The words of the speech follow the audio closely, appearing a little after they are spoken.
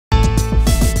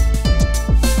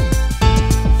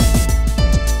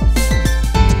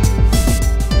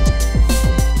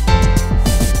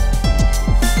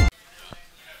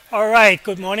right,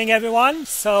 good morning everyone.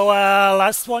 So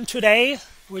last one today,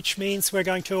 which means we're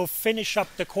going to finish up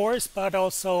the course, but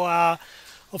also,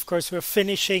 of course, we're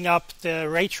finishing up the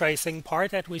ray tracing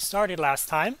part that we started last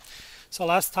time. So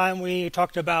last time we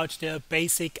talked about the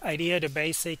basic idea, the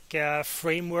basic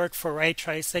framework for ray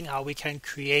tracing, how we can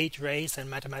create rays and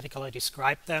mathematically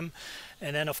describe them.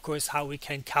 And then, of course, how we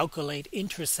can calculate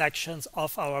intersections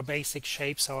of our basic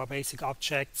shapes, our basic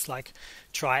objects like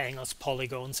triangles,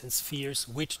 polygons, and spheres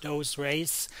with those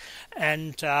rays.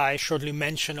 And I shortly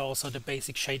mentioned also the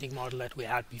basic shading model that we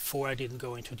had before. I didn't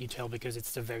go into detail because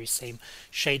it's the very same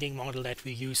shading model that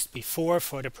we used before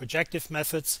for the projective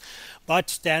methods.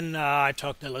 But then I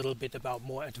talked a little bit about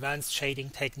more advanced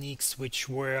shading techniques, which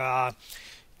were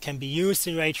can be used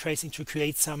in ray tracing to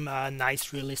create some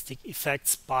nice realistic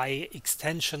effects by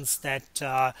extensions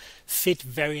that fit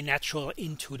very natural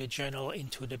into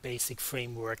the basic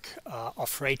framework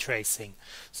of ray tracing.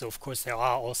 So of course there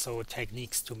are also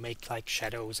techniques to make like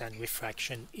shadows and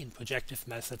refraction in projective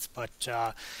methods, but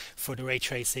for the ray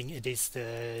tracing it is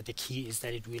the key is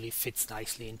that it really fits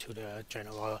nicely into the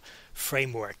general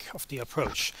framework of the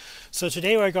approach. So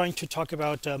today we're going to talk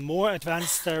about more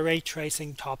advanced ray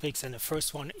tracing topics, and the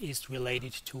first one is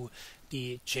related to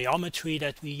the geometry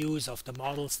that we use of the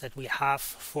models that we have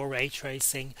for ray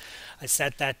tracing. I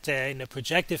said that in the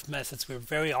projective methods we're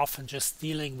very often just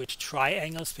dealing with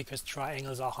triangles because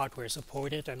triangles are hardware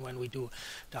supported, and when we do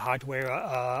the hardware,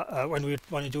 when we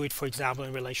want to do it, for example,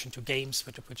 in relation to games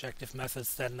with the projective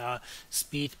methods, then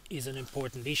speed is an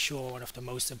important issue, or one of the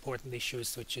most important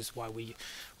issues, which is why we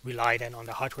rely then on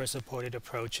the hardware supported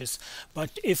approaches.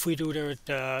 But if we do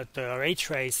the ray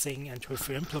tracing and if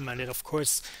we implement it, of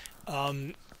course,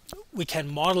 we can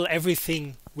model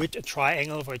everything with a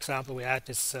triangle. For example, we had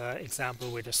this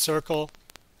example with a circle.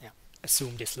 Yeah,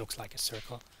 assume this looks like a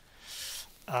circle.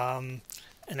 And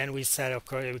then we said, of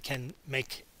course, we can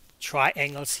make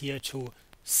triangles here to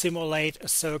simulate a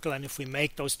circle, and if we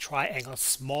make those triangles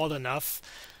small enough,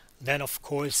 then of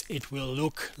course it will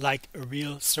look like a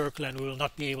real circle, and we will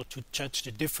not be able to judge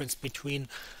the difference between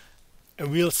a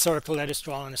real circle that is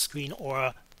drawn on a screen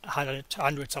or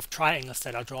hundreds of triangles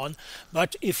that are drawn.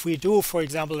 But if we do, for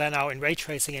example, then now in ray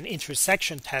tracing an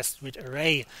intersection test with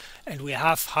array, and we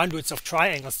have hundreds of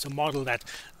triangles to model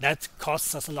that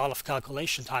costs us a lot of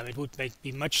calculation time. It would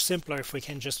be much simpler if we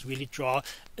can just really draw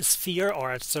a sphere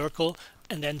or a circle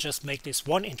and then just make this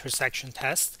one intersection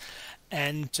test.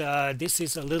 And this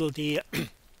is a little the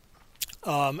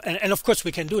and of course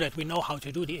we can do that. We know how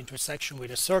to do the intersection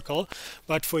with a circle.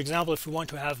 But for example, if we want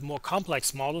to have more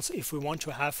complex models, if we want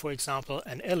to have, for example,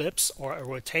 an ellipse or a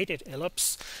rotated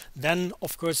ellipse, then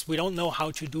of course we don't know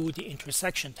how to do the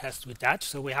intersection test with that.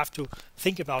 So we have to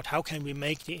think about how can we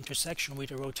make the intersection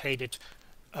with a rotated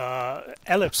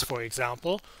ellipse, for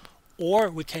example.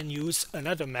 Or we can use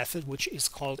another method which is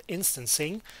called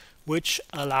instancing, which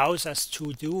allows us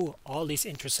to do all these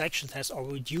intersection tests or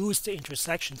reduce the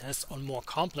intersection tests on more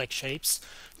complex shapes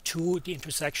to the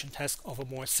intersection test of a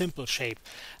more simple shape.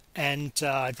 And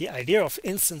the idea of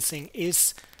instancing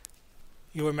is,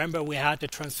 you remember we had the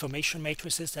transformation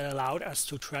matrices that allowed us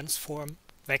to transform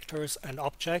vectors and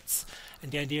objects,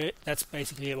 and the idea, that's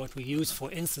basically what we use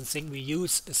for instancing. We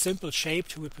use a simple shape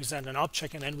to represent an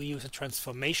object, and then we use a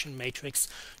transformation matrix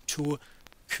to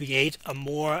create a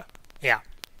more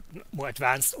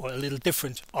advanced or a little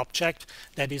different object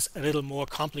that is a little more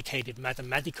complicated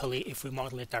mathematically if we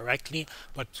model it directly,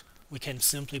 but we can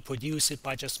simply produce it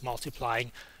by just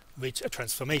multiplying with a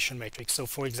transformation matrix. So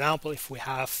for example, if we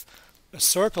have a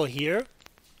circle here,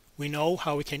 we know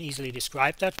how we can easily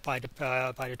describe that by the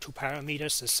two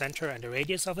parameters, the center and the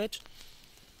radius of it.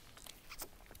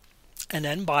 And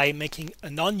then by making a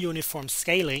non-uniform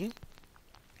scaling,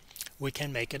 we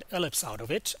can make an ellipse out of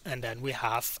it, and then we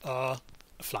have a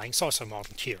flying saucer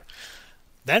model here.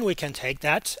 Then we can take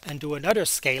that and do another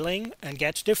scaling and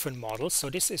get different models. So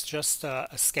this is just a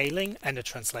scaling and a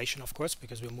translation, of course,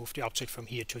 because we move the object from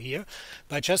here to here,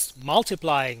 by just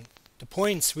multiplying the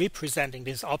points representing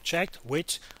this object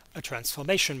with a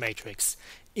transformation matrix.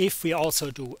 If we also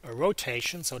do a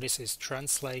rotation, so this is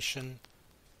translation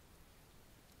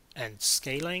and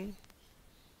scaling,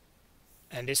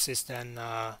 and this is then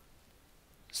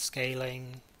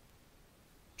scaling,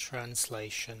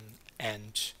 translation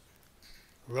and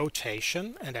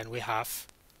rotation, and then we have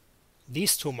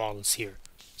these two models here.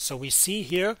 So we see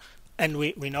here, and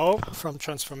we know from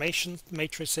transformation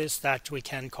matrices that we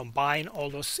can combine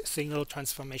all those single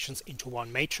transformations into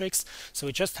one matrix. So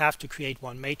we just have to create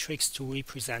one matrix to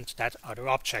represent that other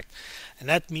object. And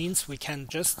that means we can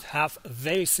just have a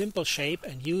very simple shape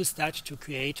and use that to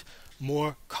create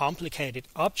more complicated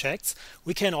objects,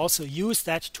 we can also use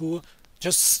that to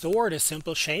just store the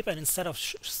simple shape, and instead of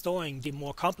storing the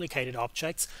more complicated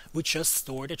objects, we just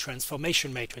store the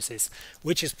transformation matrices,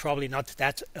 which is probably not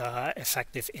that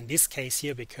effective in this case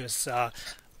here, because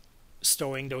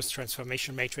storing those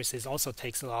transformation matrices also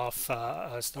takes a lot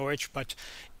of storage. But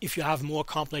if you have more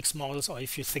complex models, or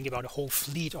if you think about a whole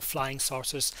fleet of flying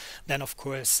saucers, then of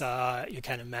course you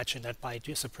can imagine that by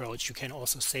this approach you can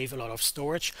also save a lot of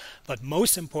storage. But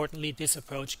most importantly, this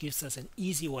approach gives us an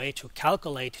easy way to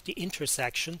calculate the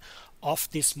intersection of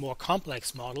these more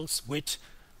complex models with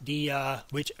the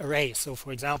array. So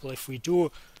for example, if we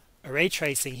do array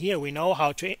tracing here, we know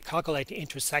how to calculate the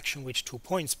intersection with 2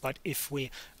 points, but if we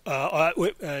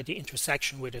the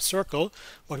intersection with a circle,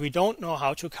 but we don't know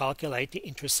how to calculate the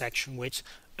intersection with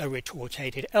a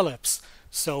rotated ellipse.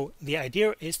 So the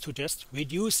idea is to just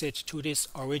reduce it to this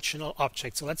original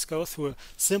object. So let's go through a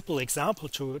simple example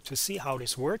to see how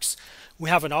this works. We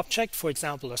have an object, for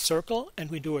example a circle, and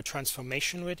we do a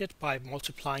transformation with it by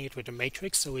multiplying it with a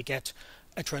matrix, so we get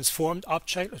a transformed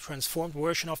object, a transformed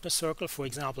version of the circle, for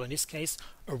example in this case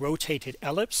a rotated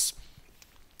ellipse.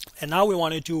 And now we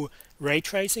want to do ray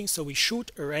tracing, so we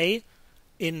shoot a ray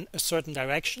in a certain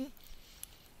direction,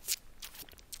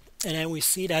 and then we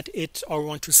see that it, or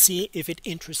want to see if it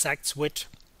intersects with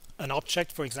an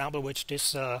object, for example with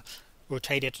this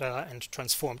rotated and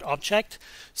transformed object.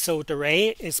 So the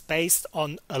ray is based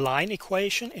on a line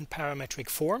equation in parametric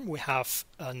form. We have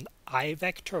an I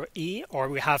vector E, or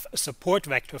we have a support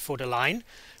vector for the line,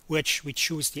 which we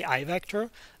choose the I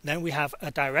vector. Then we have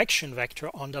a direction vector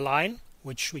on the line,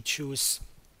 which we choose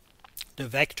the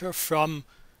vector from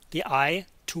the I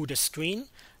to the screen.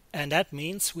 And that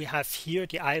means we have here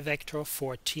the I vector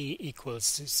for t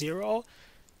equals 0,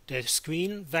 the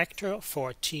screen vector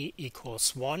for t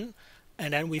equals 1,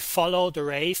 and then we follow the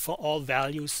ray for all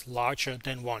values larger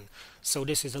than 1. So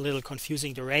this is a little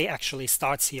confusing. The ray actually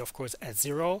starts here, of course, at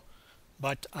 0,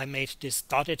 but I made this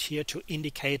dotted here to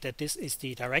indicate that this is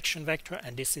the direction vector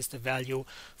and this is the value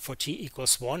for t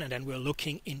equals 1, and then we're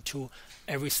looking into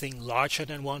everything larger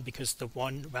than 1, because the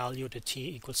 1 value, the t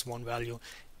equals 1 value,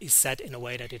 is set in a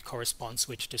way that it corresponds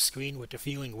with the screen, with the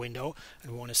viewing window,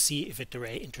 and we want to see if the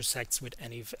ray intersects with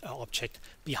any object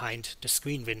behind the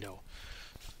screen window.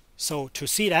 So to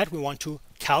see that, we want to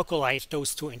calculate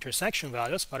those two intersection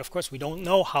values, but of course we don't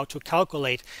know how to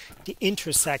calculate the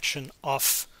intersection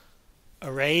of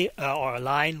a ray or a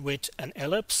line with an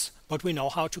ellipse, but we know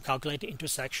how to calculate the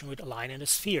intersection with a line and a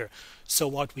sphere. So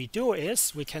what we do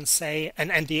is we can say,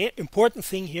 and the important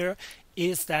thing here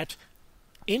is that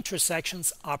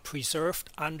intersections are preserved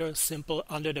under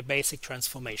the basic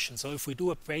transformation. So if we do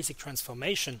a basic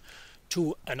transformation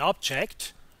to an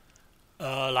object,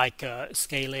 like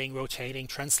scaling, rotating,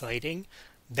 translating,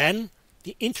 then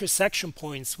the intersection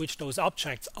points which those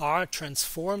objects are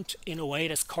transformed in a way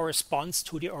that corresponds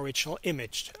to the original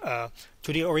image,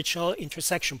 to the original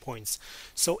intersection points.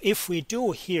 So if we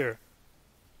do here,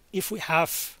 if we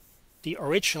have the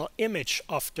original image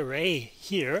of the ray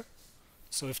here,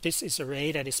 so if this is a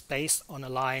ray that is based on a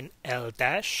line L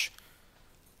dash,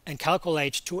 and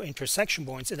calculate two intersection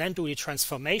points and then do the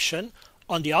transformation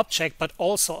on the object but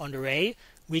also on the ray,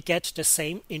 we get the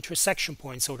same intersection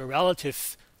point. So the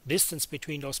relative distance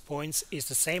between those points is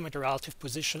the same, and the relative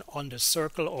position on the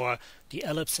circle, or the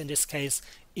ellipse in this case,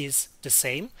 is the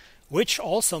same, which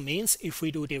also means if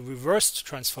we do the reversed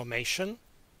transformation,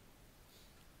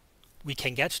 we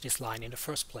can get this line in the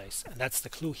first place. And that's the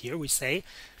clue here. We say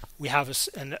we have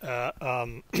an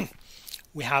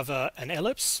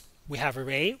ellipse, we have a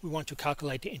ray, we want to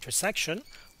calculate the intersection.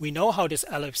 We know how this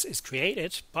ellipse is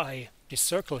created by this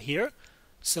circle here,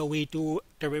 so we do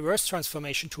the reverse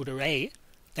transformation to the ray.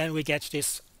 Then we get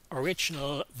this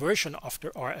original version of the,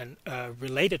 or a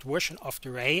related version of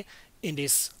the ray in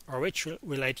this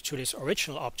related to this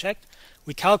original object.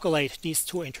 We calculate these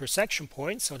two intersection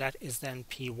points, so that is then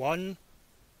P1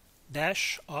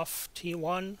 dash of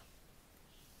T1,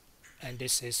 and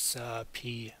this is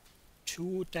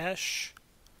P2 dash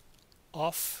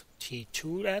of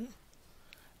T2 then.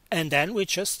 And then we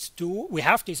just we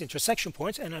have these intersection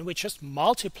points, and then we just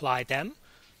multiply them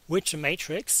with the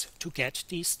matrix to get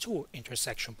these two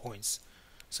intersection points.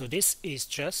 So this is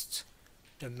just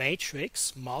the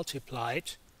matrix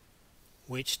multiplied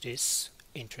with this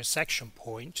intersection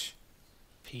point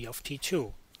P of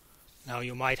T2. Now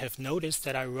you might have noticed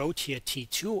that I wrote here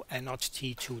T2 and not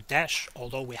T2 dash,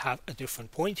 although we have a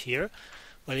different point here.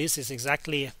 But this is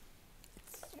exactly,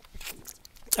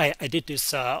 I did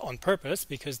this on purpose,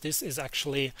 because this is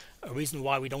actually a reason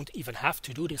why we don't even have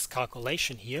to do this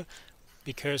calculation here,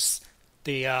 because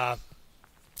the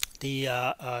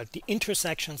the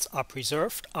intersections are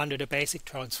preserved under the basic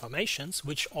transformations,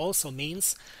 which also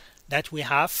means that we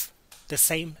have the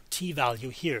same t value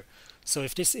here. So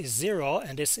if this is 0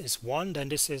 and this is 1, then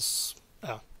this is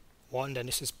 1, then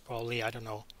this is probably, I don't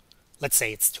know, let's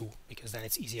say it's 2, because then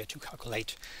it's easier to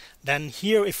calculate. Then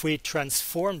here, if we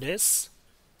transform this,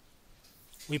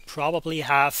 we probably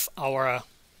have our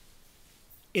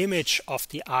image of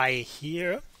the eye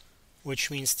here,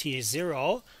 which means t is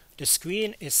 0. The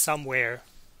screen is somewhere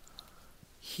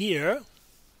here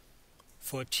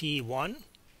for t1.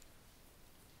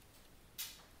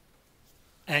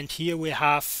 And here we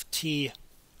have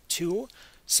t2.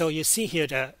 So you see here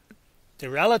the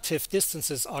relative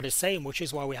distances are the same, which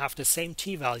is why we have the same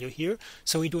t value here.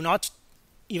 So we do not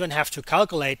even have to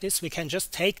calculate this. We can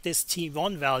just take this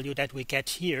t1 value that we get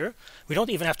here. We don't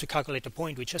even have to calculate the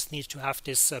point. We just need to have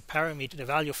this parameter, the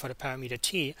value for the parameter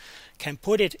t, can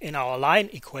put it in our line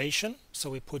equation.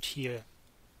 So we put here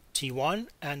t1,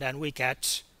 and then we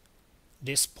get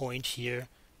this point here,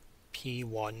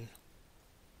 p1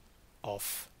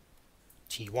 of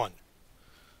t1.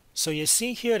 So you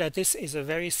see here that this is a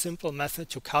very simple method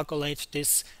to calculate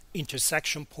this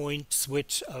intersection points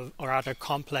with a rather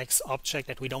complex object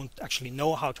that we don't actually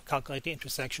know how to calculate the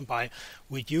intersection by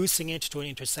reducing it to an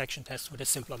intersection test with a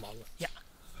simpler model. Yeah.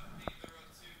 Does that mean there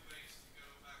are two ways to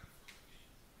go back from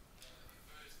the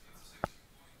first intersection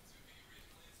point to the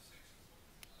original intersection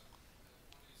point?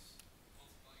 One is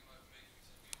multiplying by the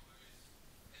matrix and the other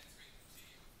is entering the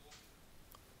t before?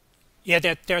 Yeah,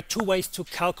 there are two ways to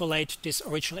calculate this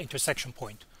original intersection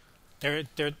point.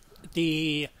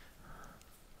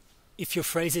 If you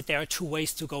phrase it, there are two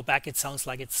ways to go back. It sounds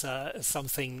like it's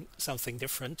something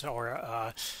different,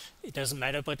 or it doesn't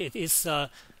matter. But it is the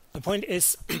point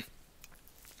is,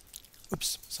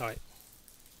 oops, sorry.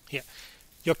 Here,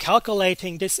 you're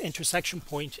calculating this intersection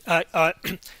point.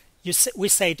 We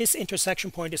say this intersection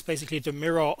point is basically the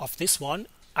mirror of this one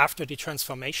after the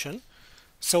transformation.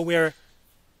 So we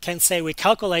can say we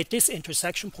calculate this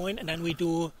intersection point, and then we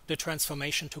do the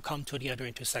transformation to come to the other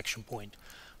intersection point.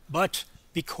 But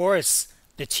because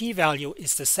the t value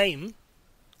is the same,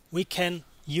 we can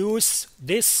use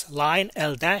this line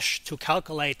L' to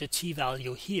calculate the t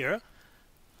value here,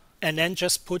 and then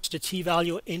just put the t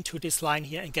value into this line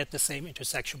here and get the same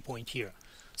intersection point here.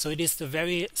 So it is the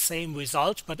very same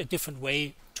result, but a different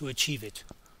way to achieve it.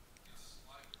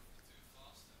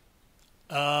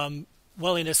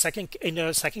 Well, in the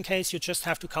second case, you just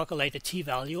have to calculate the t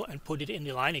value and put it in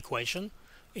the line equation.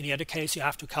 In the other case, you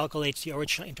have to calculate the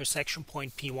original intersection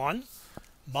point P1,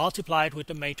 multiply it with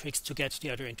the matrix to get the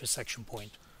other intersection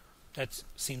point. That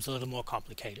seems a little more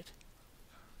complicated.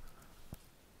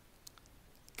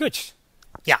 Good.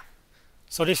 Yeah.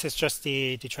 So this is just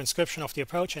the transcription of the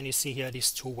approach, and you see here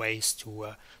these two ways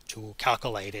to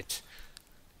calculate it.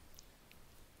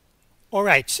 All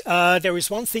right. There is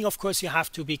one thing, of course, you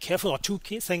have to be careful, or two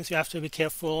key things you have to be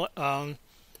careful.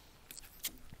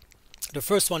 The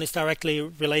first one is directly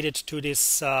related to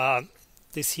this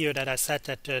this here that I said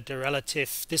that the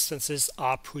relative distances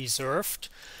are preserved,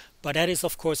 but that is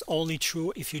of course only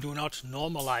true if you do not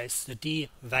normalize the d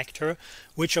vector,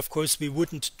 which of course we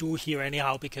wouldn't do here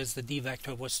anyhow, because the d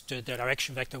vector was the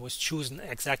direction vector was chosen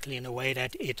exactly in a way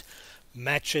that it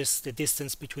matches the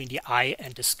distance between the eye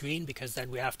and the screen, because then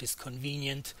we have this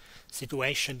convenient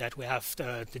situation that we have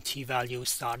the t value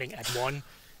starting at 1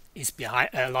 is behind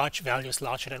large values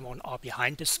larger than 1 are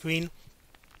behind the screen.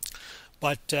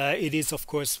 But it is of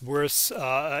course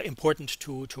important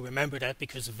to remember that,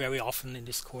 because very often in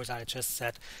this course I just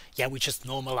said, yeah, we just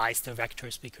normalize the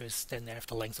vectors because then they have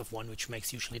the length of 1, which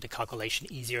makes usually the calculation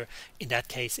easier. In that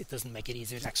case, it doesn't make it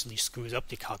easier, it actually screws up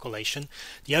the calculation.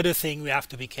 The other thing we have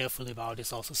to be careful about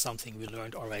is also something we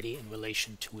learned already in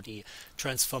relation to the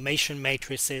transformation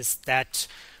matrices, that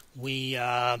we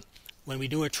when we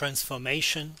do a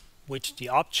transformation with the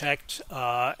object,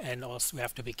 and also we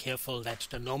have to be careful that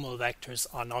the normal vectors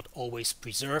are not always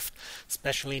preserved,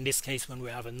 especially in this case when we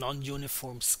have a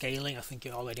non-uniform scaling. I think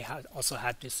you already also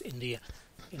had this in the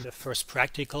first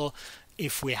practical.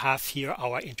 If we have here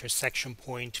our intersection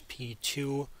point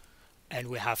P2 and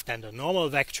we have then the normal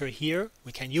vector here,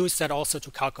 we can use that also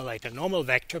to calculate a normal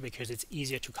vector, because it's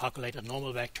easier to calculate a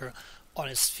normal vector on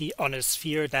a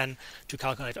sphere than to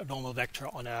calculate a normal vector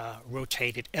on a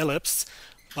rotated ellipse.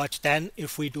 But then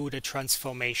if we do the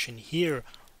transformation here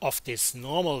of this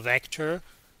normal vector,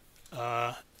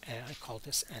 I call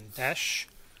this n dash,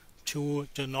 to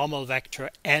the normal vector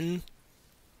n,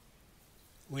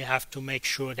 we have to make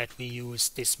sure that we use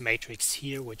this matrix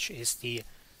here, which is the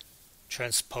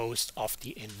transposed of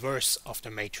the inverse of the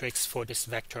matrix for this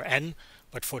vector n,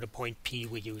 but for the point P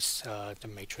we use the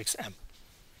matrix M.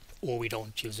 Or we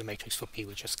don't use a matrix for P,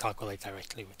 we just calculate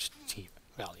directly with T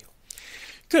value.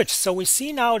 Good, so we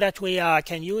see now that we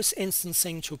can use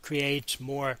instancing to create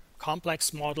more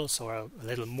complex models or a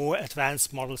little more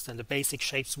advanced models than the basic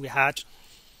shapes we had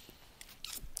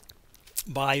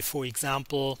by, for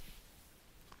example,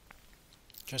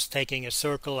 just taking a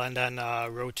circle and then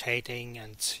rotating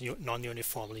and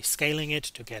non-uniformly scaling it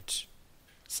to get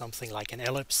something like an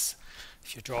ellipse,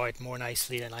 if you draw it more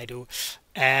nicely than I do.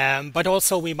 But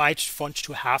also we might want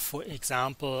to have, for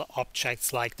example,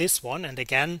 objects like this one, and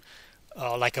again,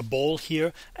 like a ball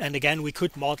here, and again we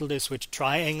could model this with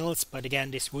triangles, but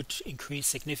again this would increase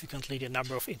significantly the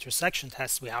number of intersection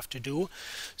tests we have to do.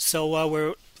 So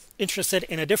we're interested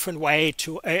in a different way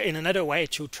to in another way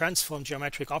to transform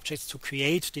geometric objects to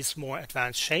create this more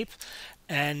advanced shape,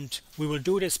 and we will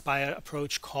do this by an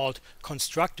approach called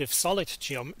constructive solid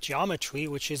geometry,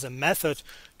 which is a method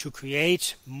to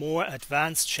create more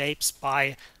advanced shapes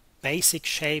by basic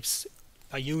shapes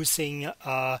by using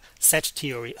set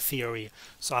theory.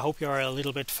 So I hope you're a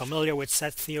little bit familiar with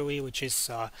set theory, which is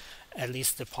at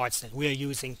least the parts that we're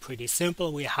using pretty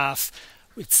simple. We have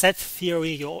with set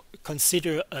theory, you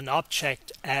consider an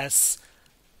object as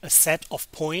a set of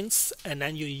points, and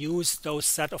then you use those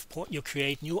set of points, you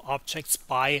create new objects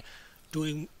by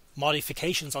doing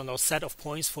modifications on those set of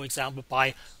points, for example,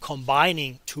 by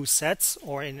combining two sets,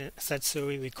 or in set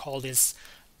theory we call this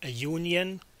a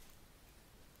union.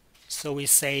 So we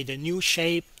say the new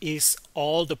shape is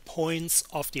all the points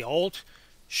of the old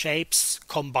shapes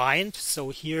combined. So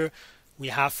here we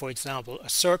have, for example, a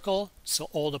circle. So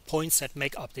all the points that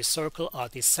make up this circle are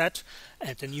this set,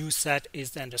 and the new set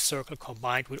is then the circle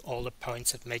combined with all the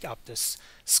points that make up this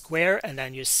square. And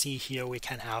then you see here we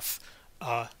can have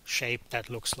a shape that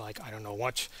looks like I don't know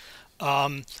what.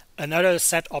 Another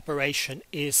set operation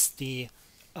is the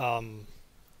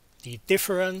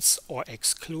difference or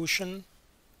exclusion.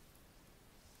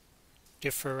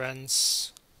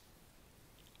 Difference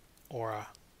or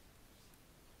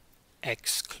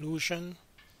exclusion,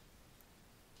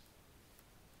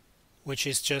 which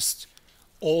is just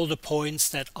all the points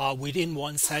that are within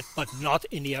one set but not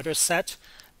in the other set.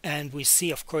 And we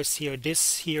see, of course, here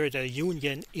the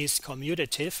union is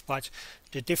commutative, but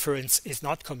the difference is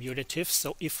not commutative.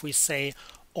 So if we say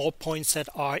all points that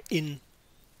are in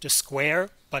the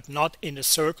square but not in the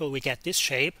circle, we get this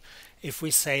shape. If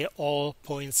we say all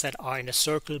points that are in a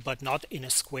circle but not in a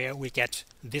square, we get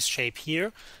this shape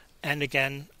here. And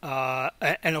again,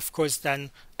 and of course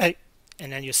then, and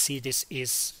then you see this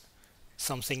is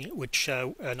something which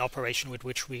an operation with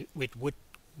which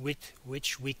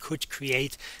we could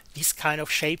create this kind of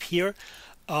shape here.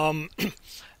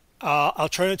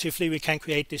 Alternatively, we can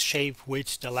create this shape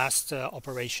with the last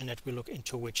operation that we look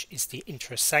into, which is the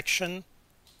intersection,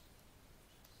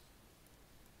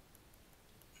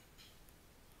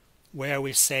 where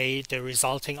we say the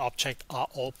resulting object are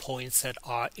all points that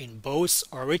are in both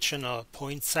original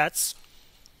point sets,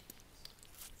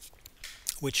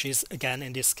 which is again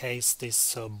in this case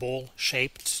this ball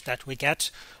shaped that we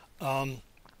get. You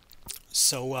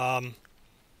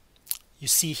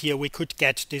see here we could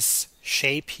get this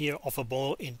shape here of a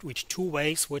ball in with two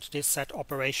ways with this set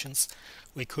operations.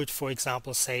 We could, for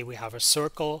example, say we have a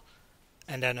circle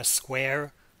and then a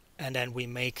square, and then we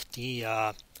make the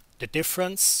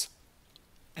difference,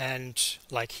 and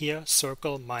like here,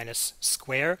 circle minus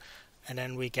square, and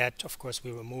then we get, of course,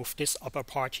 we remove this upper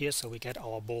part here, so we get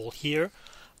our ball here.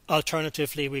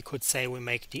 Alternatively, we could say we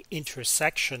make the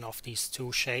intersection of these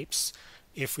two shapes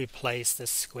if we place the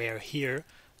square here,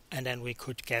 and then we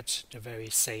could get the very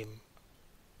same.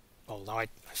 Well, now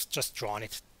I've just drawn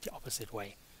it the opposite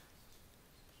way.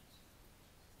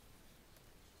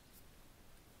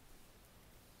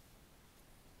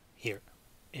 Here,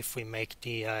 if we make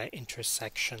the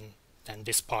intersection, then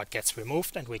this part gets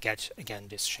removed and we get again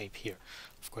this shape here.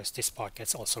 Of course, this part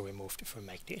gets also removed if we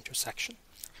make the intersection.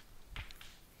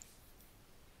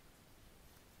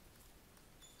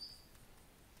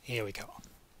 Here we go.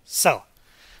 So,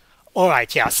 all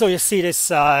right, yeah. So you see this.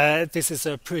 This is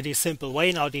a pretty simple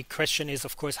way. Now the question is,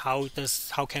 of course, how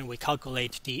can we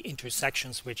calculate the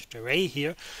intersections with the ray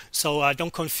here? So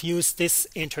don't confuse this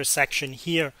intersection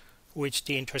here with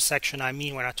the intersection I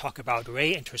mean when I talk about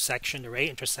ray intersection. The ray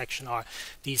intersection are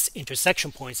these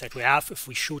intersection points that we have if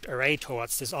we shoot a ray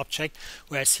towards this object,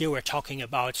 whereas here we're talking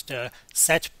about the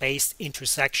set-based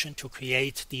intersection to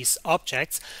create these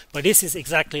objects. But this is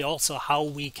exactly also how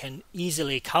we can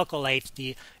easily calculate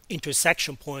the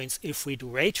intersection points if we do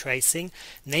ray tracing.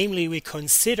 Namely, we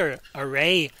consider a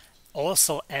ray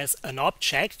also as an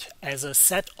object, as a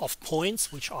set of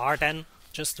points, which are then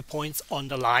just the points on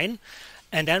the line.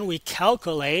 And then we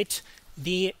calculate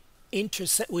the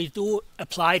we do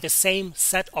apply the same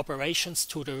set operations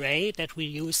to the ray that we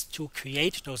used to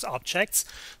create those objects.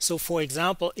 So for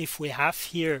example, if we have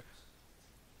here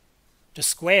the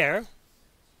square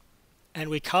and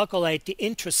we calculate the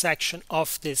intersection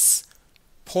of this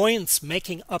points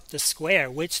making up the square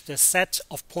with the set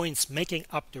of points making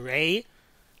up the ray,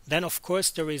 then of course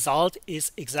the result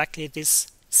is exactly this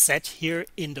set here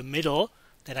in the middle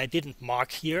that I didn't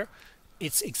mark here.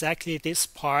 It's exactly this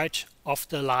part of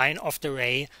the line of the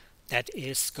ray that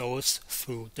goes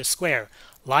through the square.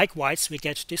 Likewise, we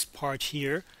get this part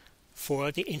here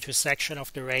for the intersection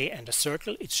of the ray and the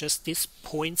circle. It's just this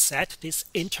point set, this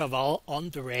interval on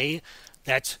the ray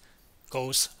that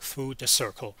goes through the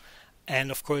circle.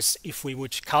 And of course, if we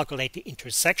would calculate the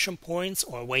intersection points,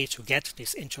 or a way to get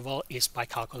this interval is by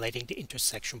calculating the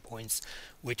intersection points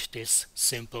with this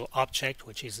simple object,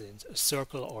 which is a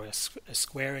circle or a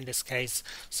square in this case.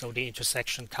 So the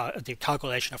the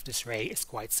calculation of this ray is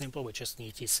quite simple. We just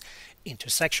need these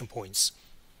intersection points.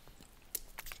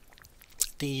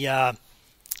 The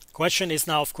question is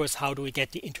now, of course, how do we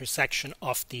get the intersection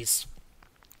of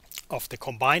the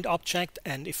combined object?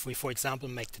 And if we, for example,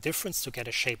 make the difference to get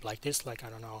a shape like this, like, I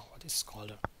don't know what is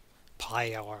called, a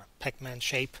pie or Pac-Man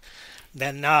shape,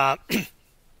 then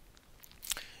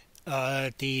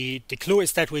the clue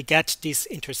is that we get these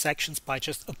intersections by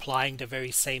just applying the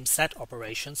very same set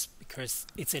operations, because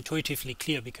it's intuitively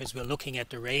clear, because we're looking at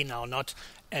the ray now not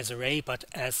as a ray but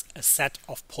as a set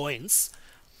of points.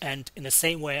 And in the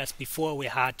same way as before we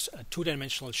had a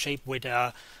two-dimensional shape with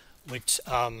a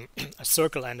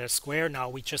circle and a square, now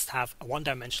we just have a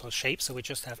one-dimensional shape, so we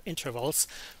just have intervals,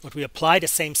 but we apply the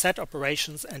same set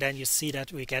operations, and then you see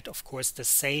that we get, of course, the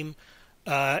same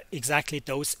exactly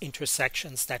those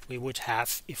intersections that we would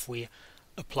have if we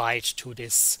applied to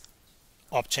this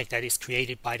object that is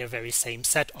created by the very same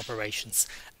set operations.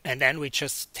 And then we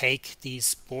just take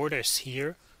these borders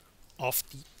here of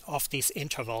these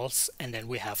intervals, and then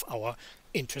we have our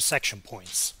intersection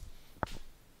points.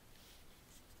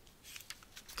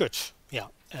 Good, yeah,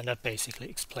 and that basically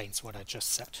explains what I just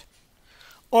said.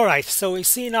 All right, so we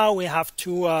see now we have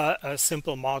two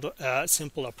simple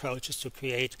approaches to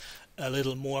create a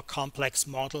little more complex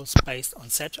models based on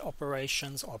set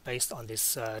operations or based on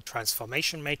this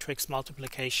transformation matrix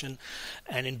multiplication.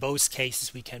 And in both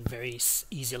cases, we can very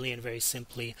easily and very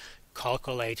simply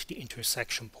calculate the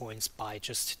intersection points by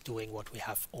just doing what we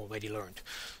have already learned.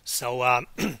 So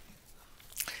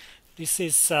this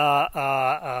is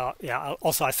yeah.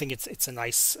 Also, I think it's a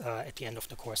nice at the end of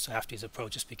the course to have these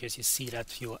approaches, because you see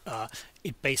that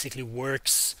it basically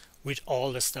works with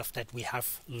all the stuff that we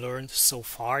have learned so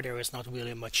far. There is not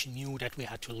really much new that we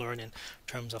had to learn in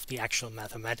terms of the actual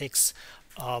mathematics,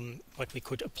 but we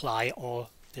could apply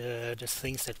all the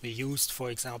things that we used, for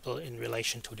example, in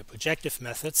relation to the projective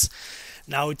methods.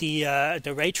 Now,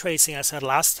 the ray tracing, I said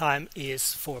last time,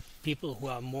 is for people who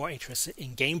are more interested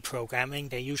in game programming.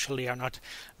 They usually are not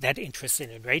that interested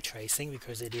in ray tracing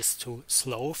because it is too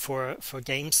slow for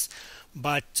games.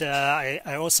 But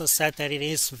I also said that it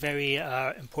is very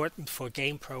important for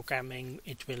game programming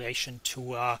in relation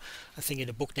to, I think in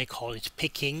the book they call it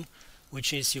picking,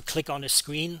 which is you click on a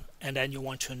screen and then you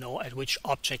want to know at which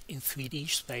object in 3D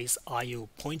space are you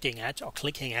pointing at or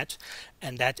clicking at.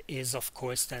 And that is, of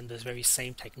course, then the very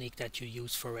same technique that you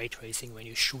use for ray tracing when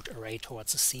you shoot a ray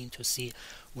towards a scene to see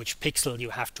which pixel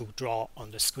you have to draw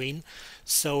on the screen.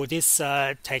 So this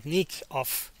technique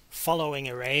of following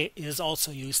a ray is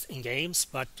also used in games,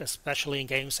 but especially in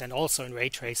games and also in ray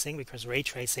tracing, because ray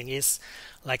tracing is,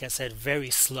 like I said,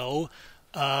 very slow.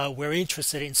 We're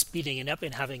interested in speeding it up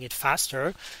and having it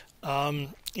faster.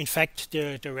 In fact,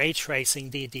 the ray tracing,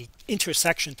 the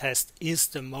intersection test is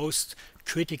the most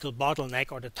critical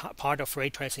bottleneck, or the part of ray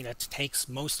tracing that takes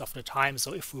most of the time.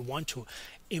 So if we want to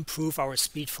improve our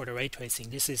speed for the ray tracing,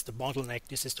 this is the bottleneck,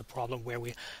 this is the problem where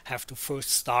we have to first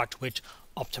start with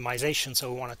optimization.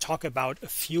 So we want to talk about a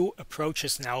few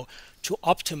approaches now to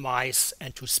optimize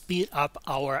and to speed up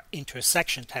our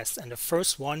intersection test. And the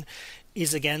first one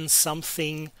is again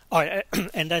something,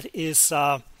 and that is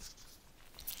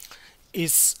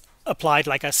applied,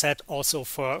 like I said, also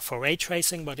for ray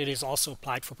tracing, but it is also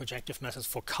applied for projective methods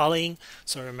for culling.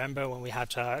 So remember when we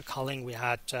had culling, we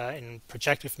had in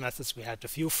projective methods we had the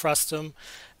view frustum,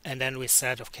 and then we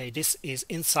said, okay, this is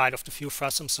inside of the view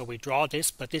frustum, so we draw this,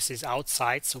 but this is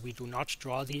outside, so we do not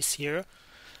draw these here.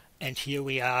 and here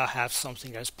we have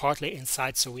something that's partly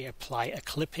inside, so we apply a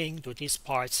clipping to these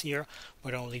parts here,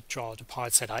 but only draw the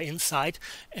parts that are inside.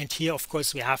 And here, of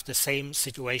course, we have the same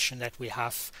situation that we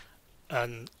have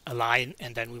a line,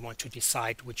 and then we want to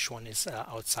decide which one is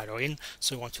outside or in.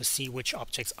 So we want to see which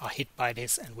objects are hit by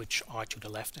this and which are to the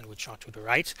left and which are to the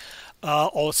right.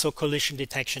 Also collision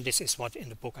detection, this is what in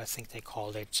the book I think they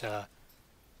call it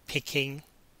picking,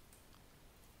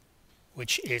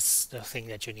 which is the thing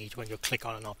that you need when you click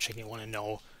on an object. You want to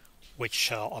know which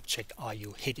object are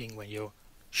you hitting when you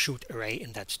shoot a ray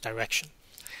in that direction.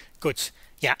 Good.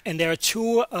 Yeah, and there are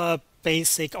two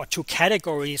basic or two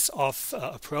categories of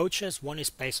approaches. One is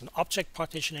based on object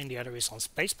partitioning, the other is on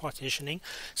space partitioning.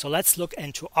 So let's look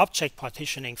into object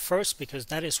partitioning first, because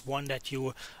that is one that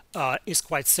you is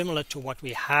quite similar to what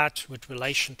we had with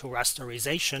relation to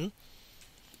rasterization.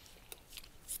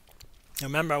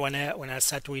 Remember when I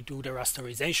said we do the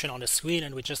rasterization on the screen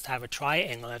and we just have a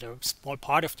triangle at a small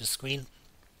part of the screen.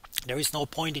 There is no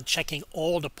point in checking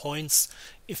all the points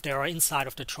if they are inside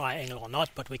of the triangle or not,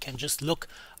 but we can just look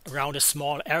around a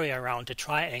small area around the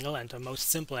triangle, and the most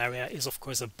simple area is of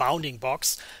course a bounding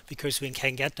box, because we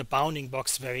can get the bounding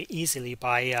box very easily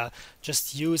by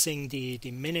just using the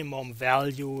minimum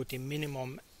value, the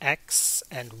minimum x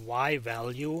and y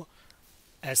value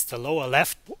as the lower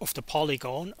left of the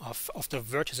polygon, of the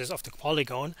vertices of the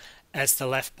polygon, as the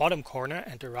left bottom corner,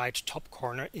 and the right top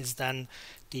corner is then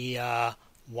the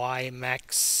y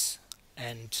max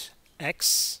and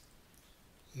x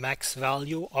max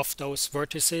value of those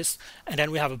vertices. And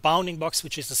then we have a bounding box,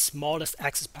 which is the smallest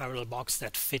axis parallel box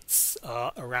that fits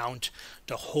around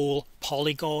the whole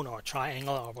polygon or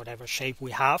triangle or whatever shape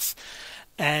we have.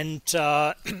 And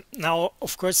now,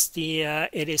 of course,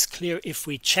 it is clear if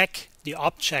we check the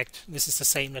object, this is the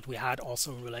same that we had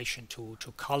also in relation to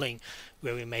culling,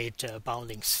 where we made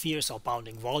bounding spheres or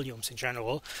bounding volumes in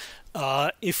general.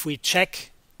 If we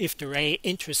check if the ray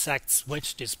intersects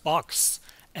with this box,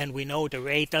 and we know the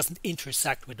ray doesn't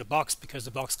intersect with the box because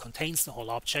the box contains the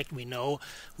whole object, we know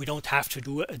we don't have to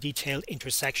do a detailed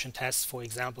intersection test, for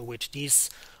example, with these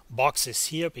boxes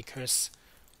here, because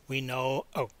we know,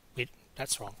 oh, wait,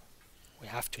 that's wrong. We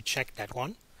have to check that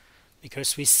one,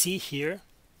 because we see here,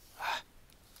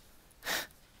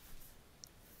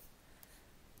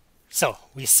 so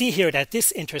we see here that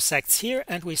this intersects here,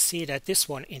 and we see that this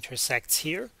one intersects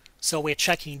here. So we're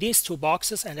checking these two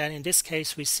boxes, and then in this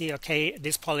case we see, okay,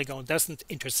 this polygon doesn't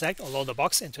intersect, although the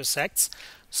box intersects.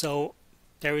 So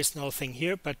there is nothing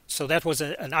here, but so that was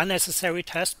an unnecessary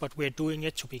test, but we're doing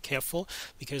it to be careful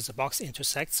because the box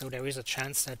intersects, so there is a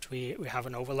chance that we have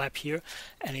an overlap here.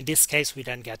 And in this case we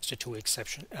then get the two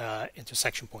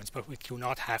intersection points, but we do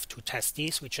not have to test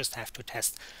these, we just have to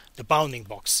test the bounding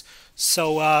box.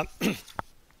 So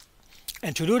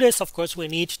and to do this, of course, we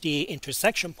need the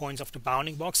intersection points of the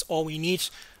bounding box, or we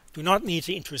do not need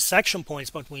the intersection points,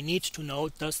 but we need to know,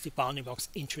 does the bounding box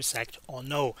intersect or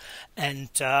no. And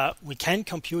we can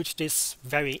compute this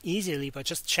very easily by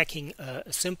just checking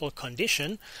a simple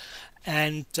condition.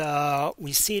 And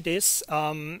we see this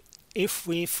if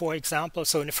we, for example,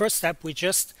 so in the first step, we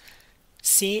just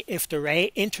see if the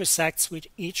ray intersects with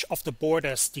each of the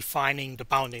borders defining the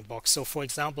bounding box. So for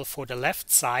example, for the left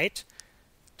side,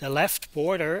 the left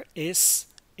border is,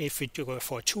 if we do it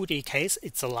for a 2D case,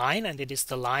 it's a line, and it is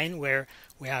the line where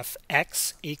we have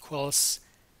x equals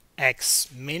x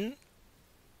min.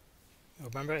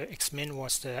 Remember, x min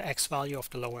was the x value of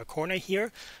the lower corner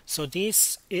here. So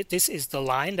this is the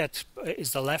line that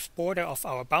is the left border of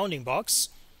our bounding box.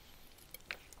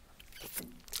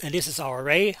 And this is our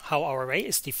array. How our array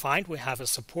is defined, we have a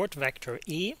support vector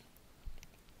E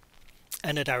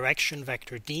and a direction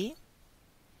vector D.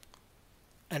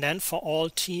 And then for all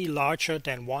t larger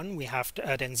than 1, we have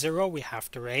than 0, we have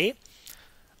the ray.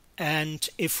 And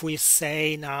if we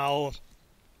say now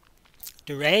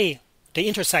the ray, the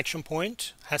intersection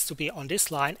point has to be on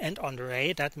this line and on the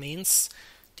ray, that means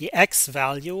the x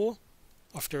value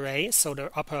of the ray, so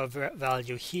the upper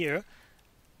value here,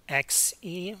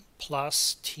 xe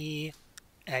plus t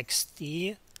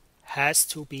xd, has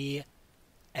to be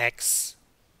x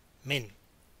min,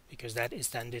 because that is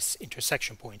then this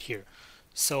intersection point here.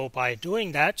 So by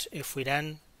doing that, if we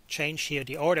then change here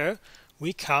the order,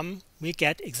 we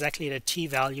get exactly the t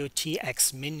value,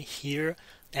 tx min here,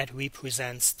 that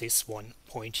represents this one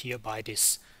point here by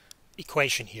this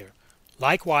equation here.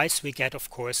 Likewise, we get, of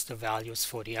course, the values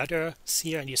for the others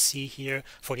here, and you see here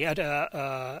for the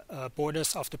other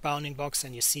borders of the bounding box,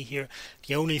 and you see here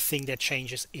the only thing that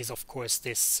changes is, of course,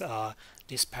 this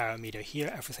this parameter here.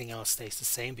 Everything else stays the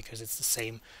same because it's the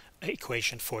same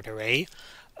equation for the ray.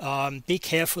 Be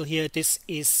careful here, this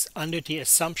is under the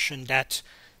assumption that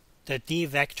the d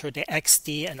vector, the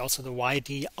xd and also the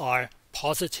yd are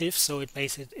positive, so it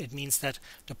means that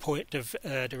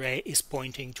the ray is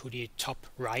pointing to the top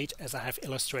right, as I have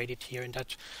illustrated here in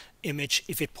that image.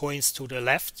 If it points to the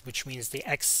left, which means the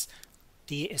xd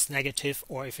is negative,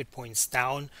 or if it points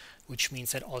down, which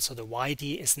means that also the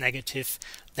yd is negative,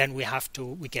 then we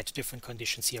get different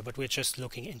conditions here, but we're just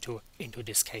looking into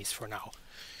this case for now.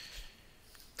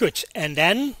 Good. And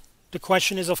then the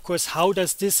question is, of course, how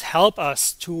does this help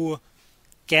us to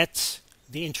get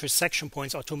the intersection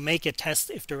points, or to make a test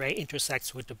if the ray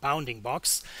intersects with the bounding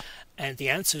box? And the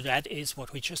answer to that is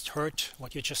what you just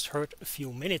heard a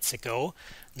few minutes ago,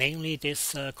 namely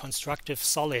this constructive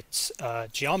solid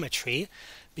geometry.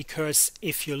 Because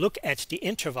if you look at the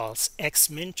intervals x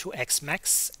min to x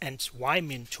max and y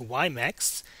min to y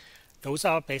max, those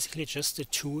are basically just the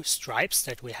two stripes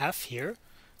that we have here.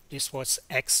 This was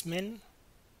x min,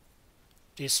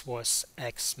 this was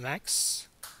x max,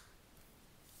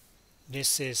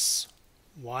 this is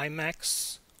y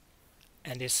max,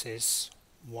 and this is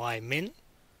y min.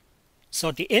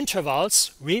 So the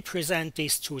intervals represent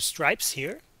these two stripes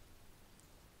here,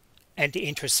 and the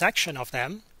intersection of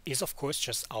them is of course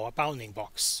just our bounding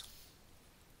box.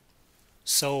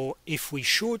 So if we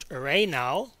shoot a ray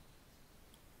now,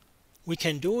 we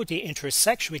can do the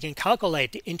intersection, we can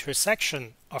calculate the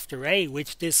intersection of the ray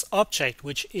with this object,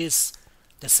 which is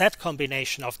the set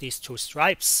combination of these two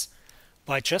stripes,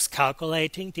 by just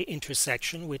calculating the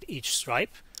intersection with each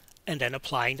stripe and then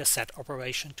applying the set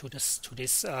operation to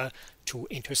these two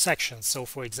intersections. So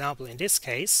for example, in this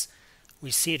case, we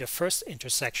see the first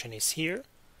intersection is here,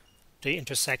 the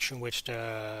intersection with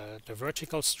the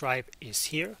vertical stripe is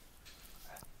here.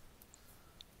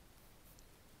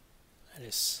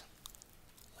 Let's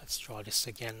draw this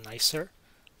again nicer.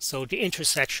 So the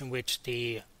intersection with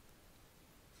the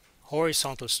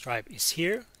horizontal stripe is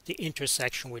here, the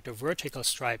intersection with the vertical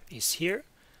stripe is here.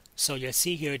 So you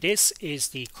see here, this is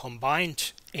the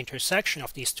combined intersection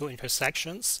of these two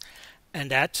intersections,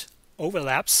 and that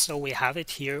overlaps, so we have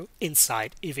it here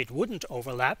inside. If it wouldn't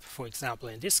overlap, for example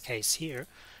in this case here,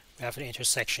 we have an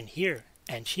intersection here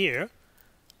and here,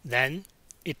 then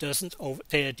it doesn't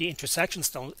the intersections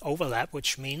don't overlap,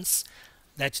 which means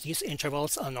that these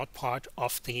intervals are not part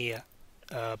of the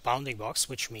bounding box,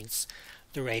 which means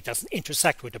the ray doesn't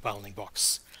intersect with the bounding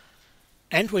box.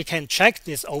 And we can check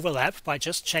this overlap by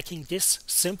just checking this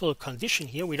simple condition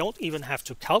here. We don't even have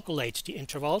to calculate the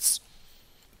intervals,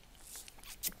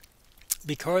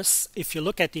 because if you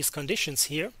look at these conditions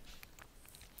here,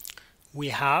 we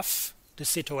have the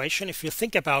situation, if you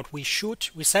think about, we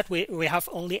said we have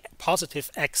only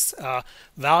positive x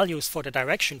values for the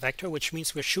direction vector, which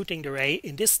means we're shooting the ray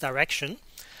in this direction.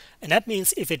 And that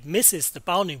means if it misses the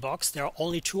bounding box, there are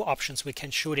only two options. We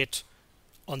can shoot it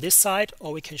on this side,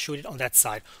 or we can shoot it on that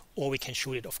side, or we can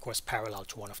shoot it, of course, parallel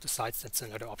to one of the sides. That's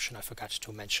another option I forgot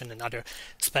to mention, another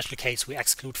special case we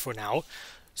exclude for now.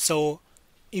 So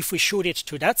if we shoot it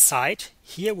to that side,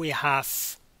 here we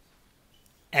have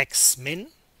x min,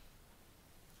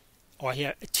 or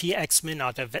here tx min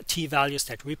are the t values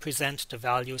that represent the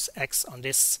values x on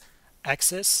this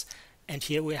axis, and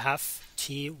here we have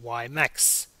ty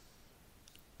max.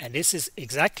 And this is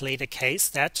exactly the case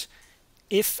that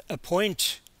if a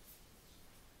point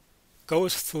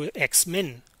goes through x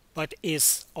min but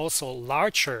is also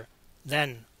larger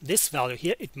than this value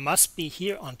here, it must be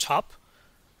here on top,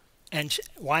 and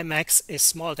y max is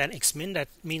smaller than x min. That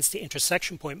means the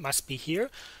intersection point must be here.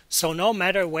 So no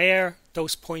matter where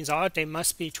those points are, they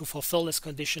must be, to fulfill this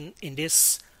condition, in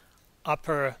this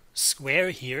upper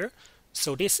square here.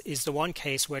 So this is the one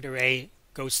case where the ray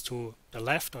goes to the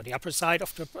left or the upper side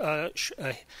of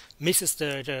the misses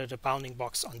the bounding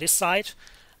box on this side,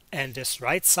 and this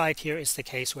right side here is the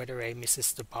case where the ray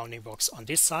misses the bounding box on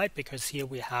this side, because here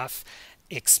we have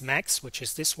x max, which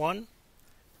is this one,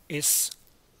 is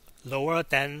lower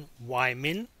than y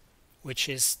min, which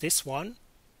is this one.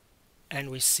 And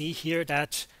we see here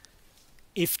that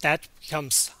if that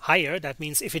becomes higher, that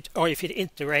means if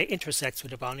the ray intersects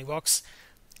with the bounding box,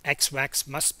 x max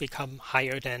must become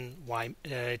higher than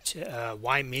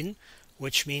y min,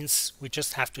 which means we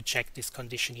just have to check this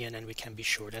condition here, and then we can be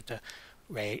sure that the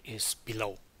ray is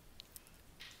below.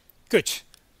 Good.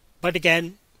 But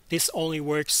again, this only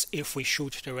works if we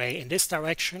shoot the ray in this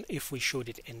direction. If we shoot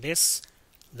it in this,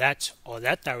 that, or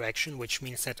that direction, which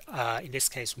means that in this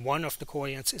case one of the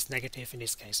coordinates is negative, in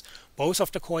this case both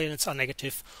of the coordinates are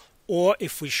negative, or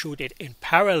if we shoot it in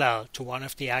parallel to one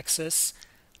of the axes,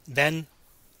 then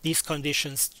these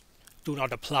conditions do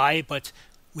not apply, but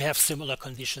we have similar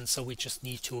conditions, so we just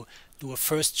need to do a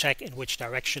first check in which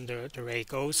direction the ray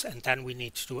goes, and then we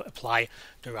need to apply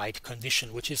the right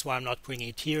condition, which is why I'm not bringing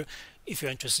it here. If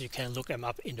you're interested, you can look them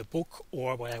up in the book,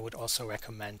 or what I would also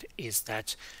recommend is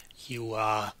that you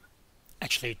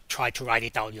actually try to write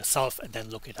it down yourself and then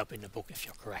look it up in the book if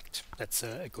you're correct. That's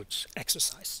a good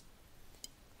exercise.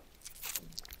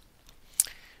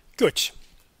 Good.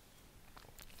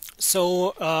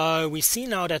 So we see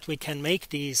now that we can make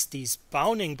these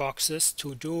bounding boxes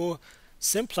to do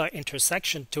simpler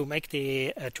intersection, to make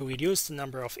the to reduce the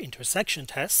number of intersection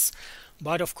tests.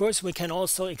 But of course we can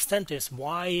also extend this.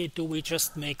 Why do we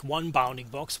just make one bounding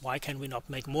box? Why can we not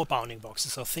make more bounding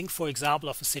boxes? So think, for example,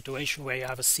 of a situation where you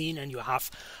have a scene and you have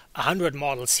 100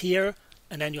 models here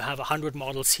and then you have 100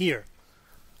 models here.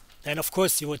 Then of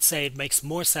course you would say it makes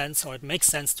more sense, or it makes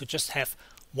sense to just have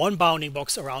one bounding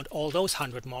box around all those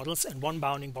 100 models and one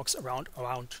bounding box around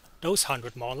those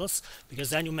 100 models, because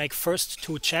then you make first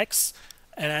two checks,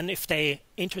 and then if they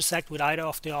intersect with either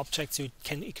of the objects, you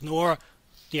can ignore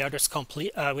the others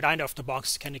with either of the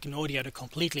boxes, you can ignore the other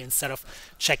completely instead of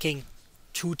checking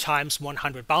 2 times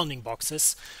 100 bounding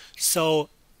boxes. So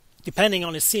depending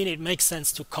on the scene, it makes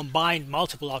sense to combine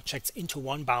multiple objects into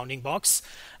one bounding box,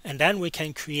 and then we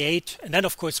can create, and then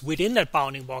of course within that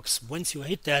bounding box, once you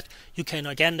hit that, you can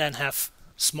again then have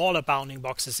smaller bounding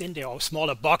boxes in there, or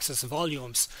smaller boxes,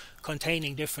 volumes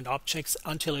containing different objects,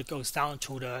 until it goes down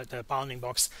to the bounding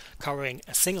box covering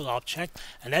a single object,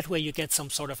 and that way you get some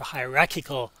sort of a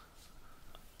hierarchical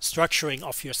structuring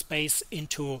of your space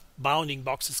into bounding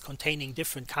boxes containing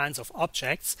different kinds of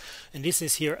objects. And this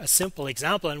is here a simple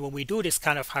example, and when we do this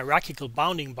kind of hierarchical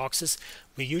bounding boxes,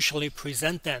 we usually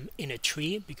present them in a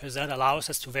tree, because that allows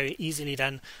us to very easily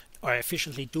then or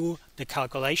efficiently do the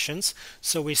calculations.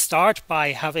 So we start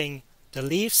by having the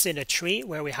leaves in a tree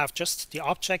where we have just the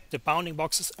object, the bounding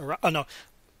boxes around,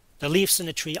 the leaves in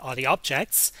the tree are the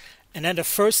objects, and then the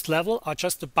first level are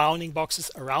just the bounding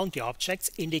boxes around the objects,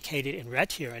 indicated in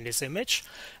red here in this image.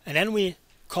 And then we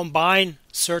combine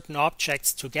certain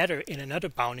objects together in another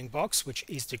bounding box, which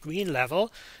is the green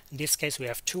level. In this case we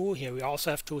have 2, here we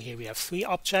also have 2, here we have 3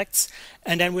 objects,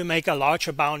 and then we make a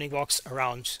larger bounding box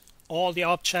around all the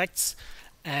objects.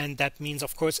 And that means,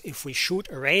 of course, if we shoot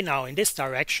a ray now in this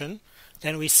direction,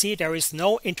 then we see there is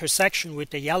no intersection with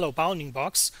the yellow bounding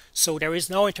box, so there is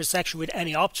no intersection with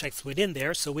any objects within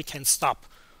there, so we can stop.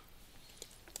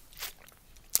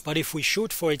 But if we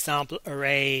shoot, for example, a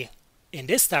ray in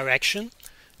this direction,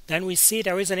 then we see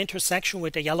there is an intersection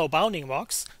with the yellow bounding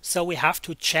box, so we have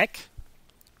to check.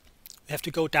 We have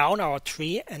to go down our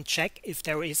tree and check if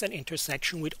there is an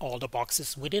intersection with all the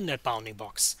boxes within that bounding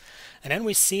box. And then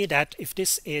we see that if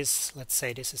this is, let's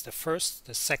say this is the first,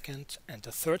 the second, and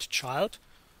the third child,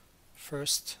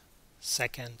 first,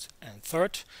 second, and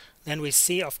third, then we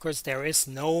see, of course, there is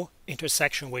no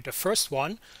intersection with the first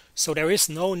one, so there is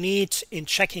no need in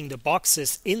checking the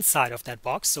boxes inside of that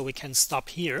box, so we can stop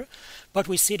here. But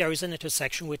we see there is an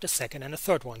intersection with the second and the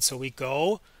third one, so we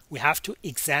have to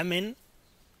examine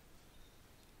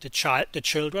the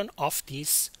children of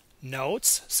these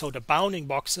nodes. So the bounding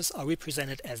boxes are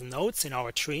represented as nodes in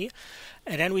our tree,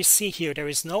 and then we see here there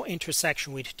is no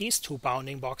intersection with these 2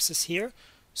 bounding boxes here,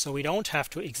 so we don't have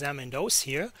to examine those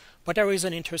here, but there is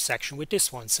an intersection with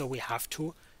this one, so we have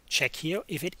to check here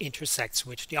if it intersects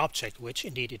with the object, which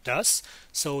indeed it does.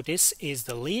 So this is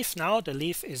the leaf now, the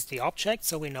leaf is the object,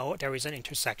 so we know there is an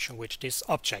intersection with this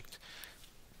object.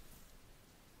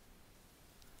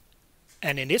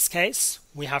 And in this case,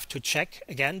 we have to check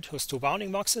again those 2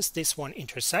 bounding boxes. This one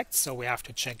intersects, so we have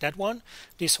to check that one.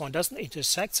 This one doesn't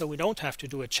intersect, so we don't have to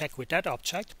do a check with that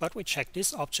object, but we check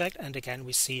this object, and again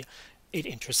we see it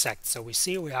intersects. So we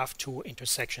see we have 2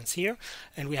 intersections here,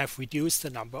 and we have reduced the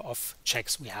number of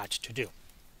checks we had to do.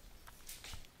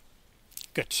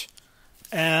 Good.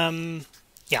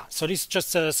 Yeah, so this is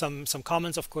just some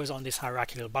comments, of course, on this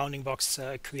hierarchical bounding box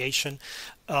creation.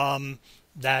 Of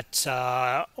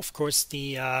course,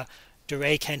 the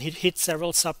ray can hit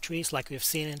several subtrees, like we've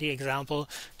seen in the example.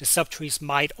 The subtrees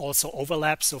might also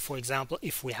overlap. So, for example,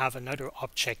 if we have another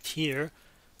object here,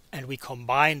 and we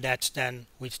combine that then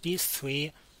with these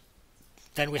 3,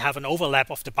 then we have an overlap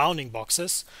of the bounding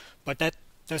boxes. But that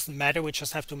doesn't matter. We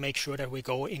just have to make sure that we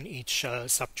go in each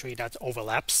subtree that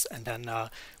overlaps, and then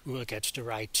we will get the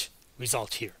right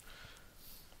result here.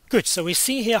 Good. So we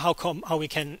see here how we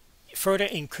can further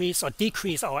increase or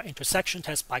decrease our intersection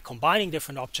test by combining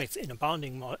different objects in a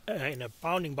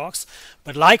bounding box.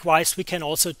 But likewise, we can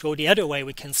also go the other way.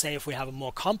 We can say if we have a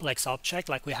more complex object,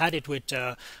 like we had it with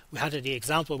the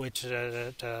example with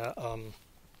the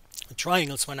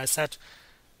triangles, when I said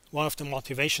one of the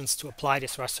motivations to apply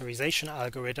this rasterization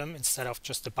algorithm instead of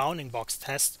just the bounding box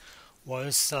test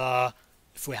was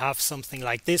if we have something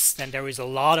like this, then there is a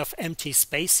lot of empty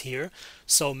space here.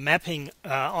 So mapping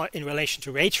in relation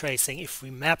to ray tracing, if we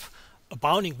map a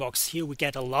bounding box here, we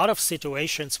get a lot of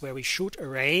situations where we shoot a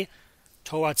ray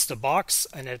towards the box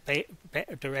and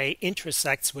the ray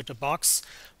intersects with the box,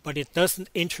 but it doesn't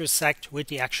intersect with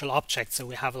the actual object. So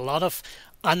we have a lot of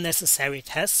unnecessary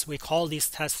tests. We call these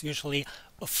tests usually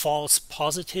a false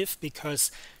positive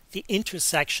because the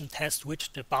intersection test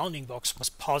with the bounding box was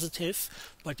positive,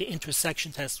 but the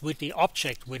intersection test with the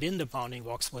object within the bounding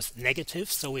box was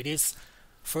negative. So it is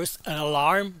first an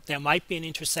alarm. There might be an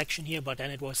intersection here, but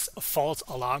then it was a false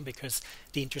alarm because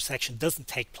the intersection doesn't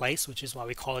take place, which is why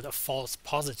we call it a false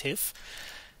positive.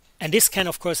 And this can,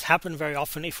 of course, happen very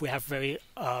often if we have very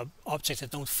objects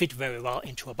that don't fit very well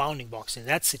into a bounding box. In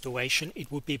that situation, it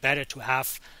would be better to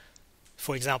have,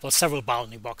 for example, several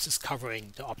bounding boxes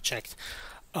covering the object.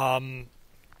 And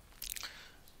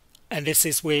this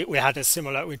is, we had a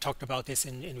similar, we talked about this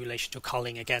in relation to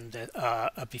culling again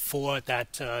before,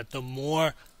 that the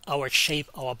more our shape,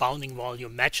 our bounding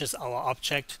volume matches our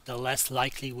object, the less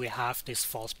likely we have this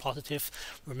false positive.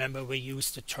 Remember, we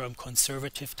used the term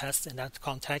conservative test in that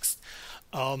context.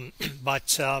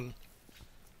 But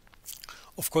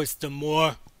of course, the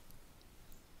more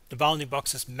the bounding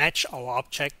boxes match our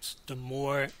object, the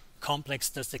more complex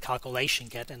does the calculation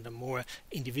get and the more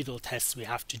individual tests we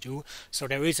have to do. So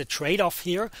there is a trade-off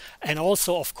here, and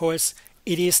also, of course,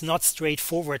 it is not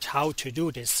straightforward how to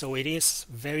do this. So it is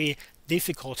very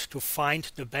difficult to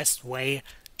find the best way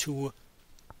to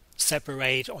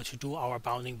separate or to do our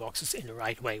bounding boxes in the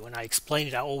right way. When I explain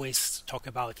it, I always talk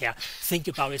about, think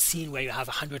about a scene where you have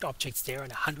 100 objects there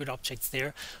and 100 objects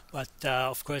there, but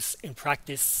of course in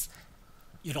practice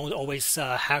you don't always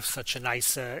have such a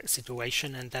nice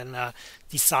situation, and then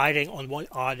deciding on what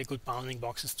are the good bounding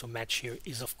boxes to match here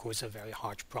is of course a very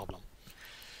hard problem.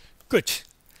 Good.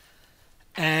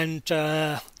 And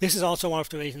this is also one of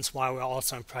the reasons why we're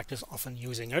also in practice often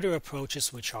using other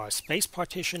approaches, which are space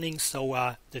partitioning.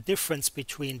 So the difference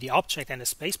between the object and the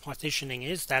space partitioning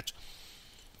is that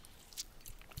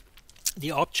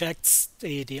the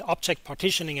object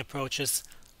partitioning approaches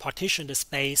partition the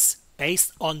space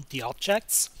based on the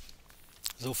objects.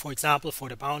 So for example, for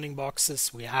the bounding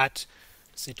boxes, we had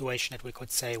a situation that we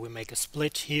could say we make a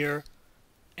split here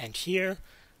and here,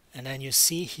 and then you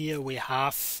see here we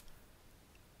have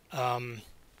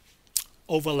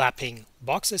overlapping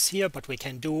boxes here, but we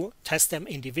can test them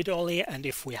individually, and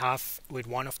if we have with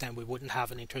one of them we wouldn't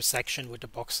have an intersection with the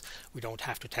box, we don't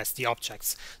have to test the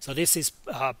objects. So this is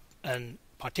a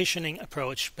partitioning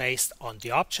approach based on the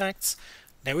objects.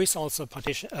 There is also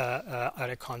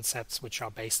other concepts which are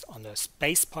based on the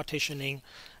space partitioning,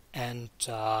 and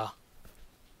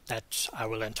that I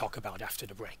will then talk about after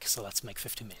the break. So let's make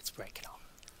 15 minutes break now.